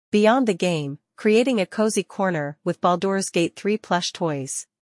Beyond the game, creating a cozy corner with Baldur's Gate 3 plush toys.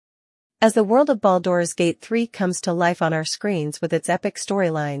 As the world of Baldur's Gate 3 comes to life on our screens with its epic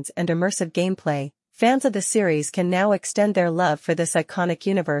storylines and immersive gameplay, fans of the series can now extend their love for this iconic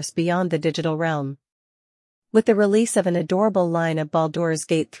universe beyond the digital realm. With the release of an adorable line of Baldur's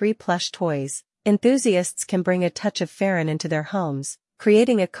Gate 3 plush toys, enthusiasts can bring a touch of Farron into their homes,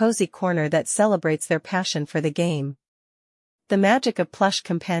 creating a cozy corner that celebrates their passion for the game. The magic of plush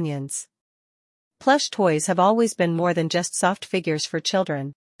companions. Plush toys have always been more than just soft figures for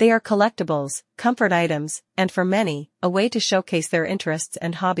children. They are collectibles, comfort items, and for many, a way to showcase their interests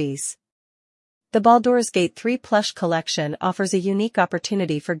and hobbies. The Baldur's Gate 3 plush collection offers a unique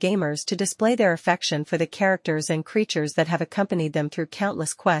opportunity for gamers to display their affection for the characters and creatures that have accompanied them through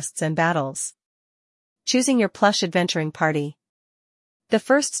countless quests and battles. Choosing your plush adventuring party. The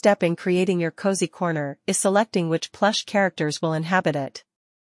first step in creating your cozy corner is selecting which plush characters will inhabit it.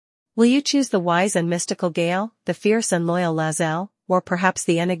 Will you choose the wise and mystical Gale, the fierce and loyal Lae'zel, or perhaps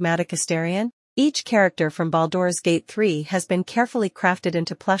the enigmatic Astarion? Each character from Baldur's Gate 3 has been carefully crafted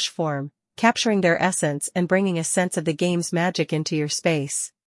into plush form, capturing their essence and bringing a sense of the game's magic into your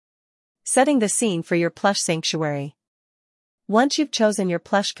space. Setting the scene for your plush sanctuary. Once you've chosen your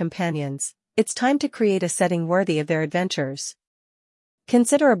plush companions, it's time to create a setting worthy of their adventures.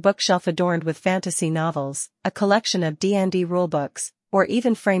 Consider a bookshelf adorned with fantasy novels, a collection of D&D rulebooks, or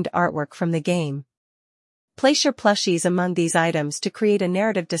even framed artwork from the game. Place your plushies among these items to create a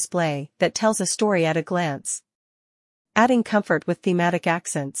narrative display that tells a story at a glance. Adding comfort with thematic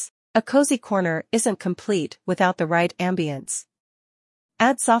accents. A cozy corner isn't complete without the right ambience.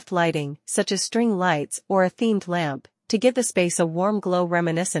 Add soft lighting, such as string lights or a themed lamp, to give the space a warm glow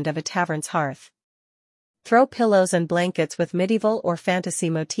reminiscent of a tavern's hearth. Throw pillows and blankets with medieval or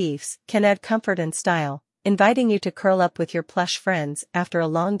fantasy motifs can add comfort and style, inviting you to curl up with your plush friends after a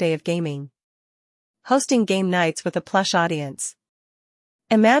long day of gaming. Hosting game nights with a plush audience.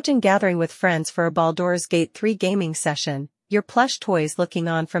 Imagine gathering with friends for a Baldur's Gate 3 gaming session, your plush toys looking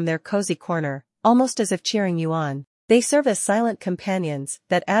on from their cozy corner, almost as if cheering you on. They serve as silent companions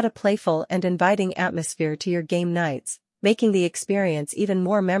that add a playful and inviting atmosphere to your game nights, making the experience even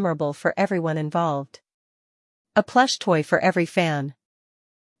more memorable for everyone involved. A plush toy for every fan.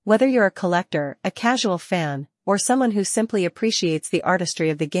 Whether you're a collector, a casual fan, or someone who simply appreciates the artistry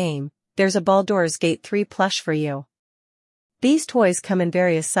of the game, there's a Baldur's Gate 3 plush for you. These toys come in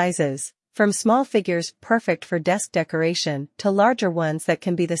various sizes, from small figures perfect for desk decoration to larger ones that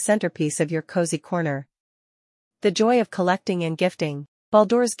can be the centerpiece of your cozy corner. The joy of collecting and gifting.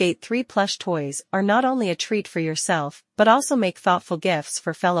 Baldur's Gate 3 plush toys are not only a treat for yourself but also make thoughtful gifts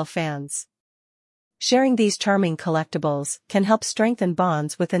for fellow fans. Sharing these charming collectibles can help strengthen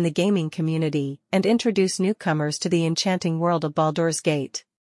bonds within the gaming community and introduce newcomers to the enchanting world of Baldur's Gate.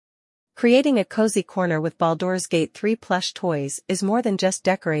 Creating a cozy corner with Baldur's Gate 3 plush toys is more than just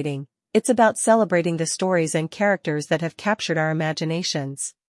decorating. It's about celebrating the stories and characters that have captured our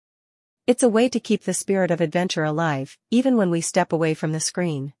imaginations. It's a way to keep the spirit of adventure alive, even when we step away from the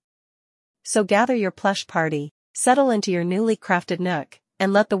screen. So gather your plush party, settle into your newly crafted nook,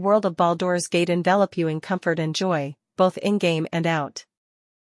 and let the world of Baldur's Gate envelop you in comfort and joy, both in-game and out.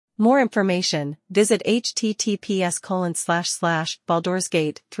 More information, visit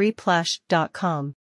https://baldursgate3plush.com.